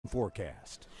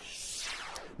forecast.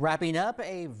 Wrapping up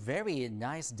a very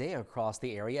nice day across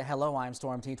the area. Hello, I'm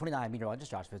Storm Team 29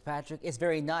 meteorologist Josh Fitzpatrick. It's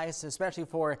very nice, especially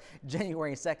for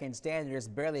January 2nd standards,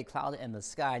 barely clouded in the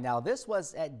sky. Now, this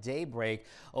was at daybreak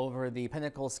over the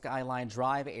Pinnacle Skyline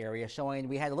Drive area, showing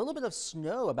we had a little bit of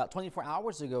snow about 24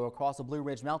 hours ago across the Blue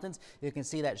Ridge Mountains. You can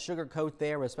see that sugar coat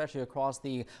there, especially across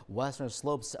the western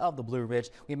slopes of the Blue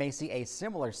Ridge. We may see a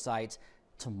similar sight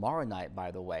tomorrow night, by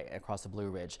the way, across the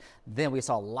Blue Ridge. Then we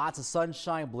saw lots of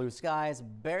sunshine, blue skies,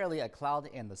 barely a cloud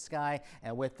in the sky,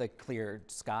 and with the clear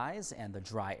skies and the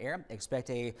dry air,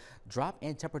 expect a drop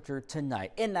in temperature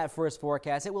tonight. In that first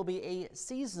forecast, it will be a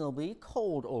seasonably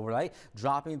cold overnight,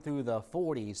 dropping through the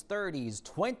 40s, 30s,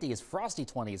 20s, frosty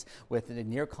 20s. With the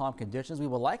near calm conditions, we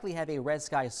will likely have a red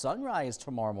sky sunrise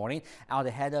tomorrow morning out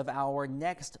ahead of our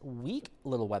next weak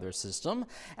little weather system.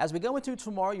 As we go into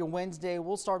tomorrow, your Wednesday,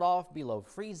 we'll start off below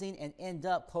freezing and end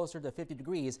up closer to 50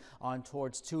 degrees on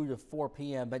towards 2 to 4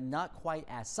 p.m., but not quite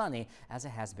as sunny as it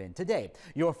has been today.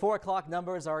 Your 4 o'clock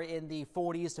numbers are in the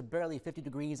 40s to barely 50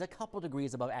 degrees, a couple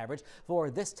degrees above average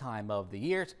for this time of the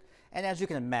year. And as you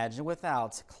can imagine,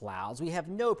 without clouds, we have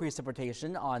no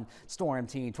precipitation on Storm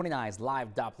Team 29's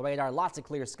live Doppler radar. Lots of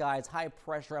clear skies, high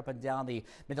pressure up and down the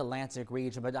mid-Atlantic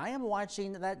region. But I am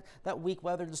watching that weak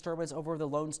weather disturbance over the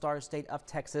Lone Star State of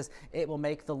Texas. It will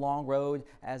make the long road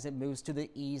as it moves to the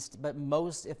east, but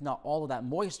most, if not all, of that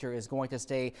moisture is going to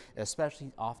stay,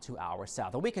 especially off to our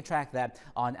south. And we can track that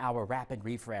on our rapid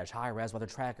refresh high-res weather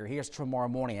tracker. Here's tomorrow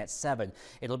morning at 7.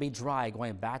 It'll be dry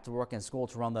going back to work and school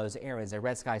to run those errands. A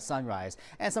red sky sunrise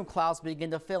and some clouds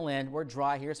begin to fill in. We're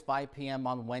dry. Here's 5 p.m.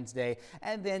 on Wednesday,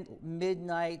 and then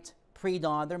midnight,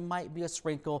 pre-dawn, there might be a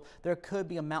sprinkle. There could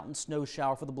be a mountain snow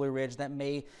shower for the Blue Ridge that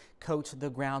may coat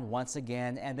the ground once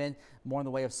again, and then more in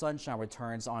the way of sunshine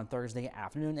returns on Thursday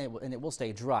afternoon, and it will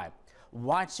stay dry.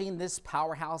 Watching this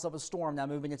powerhouse of a storm now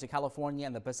moving into California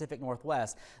and the Pacific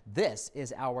Northwest, this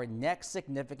is our next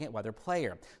significant weather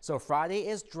player. So Friday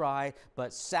is dry,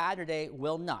 but Saturday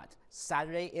will not.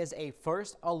 Saturday is a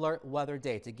first alert weather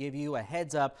day to give you a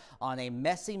heads up on a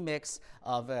messy mix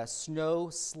of snow,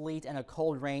 sleet, and a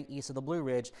cold rain east of the Blue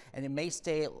Ridge, and it may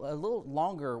stay a little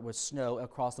longer with snow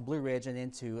across the Blue Ridge and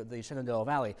into the Shenandoah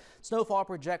Valley. Snowfall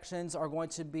projections are going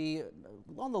to be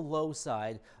on the low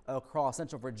side across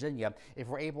central Virginia. If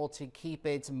we're able to keep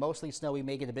it mostly snowy, we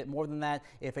may get a bit more than that.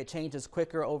 If it changes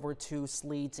quicker over to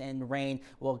sleet and rain,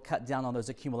 we'll cut down on those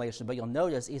accumulations. But you'll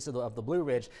notice east of the Blue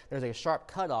Ridge, there's a sharp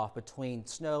cutoff between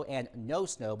snow and no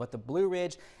snow, but the Blue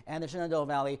Ridge and the Shenandoah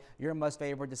Valley, you're most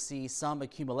favored to see some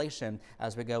accumulation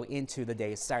as we go into the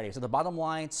day Saturday. So the bottom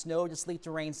line, snow to sleet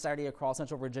to rain Saturday across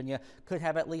central Virginia could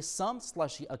have at least some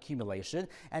slushy accumulation,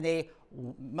 and a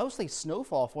mostly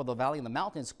snowfall for the valley and the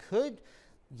mountains could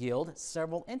yield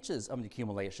several inches of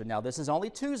accumulation. Now, this is only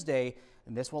Tuesday,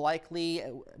 and this will likely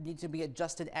need to be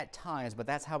adjusted at times, but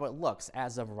that's how it looks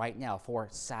as of right now for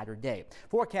Saturday.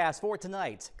 Forecast for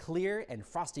tonight, clear and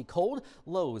frosty cold,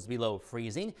 lows below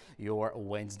freezing. Your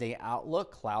Wednesday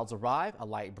outlook, clouds arrive, a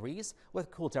light breeze with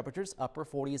cool temperatures, upper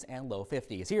 40s and low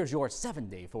 50s. Here's your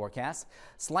 7-day forecast.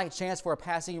 Slight chance for a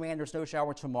passing rain or snow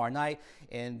shower tomorrow night,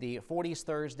 in the 40s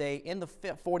Thursday, in the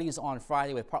 40s on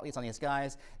Friday with partly sunny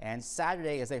skies, and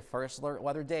Saturday is a first alert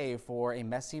weather day for a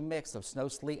messy mix of snow,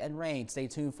 sleet, and rain. Stay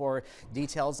tuned for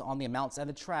details on the amounts and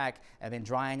the track, and then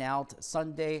drying out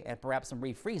Sunday and perhaps some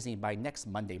refreezing by next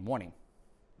Monday morning.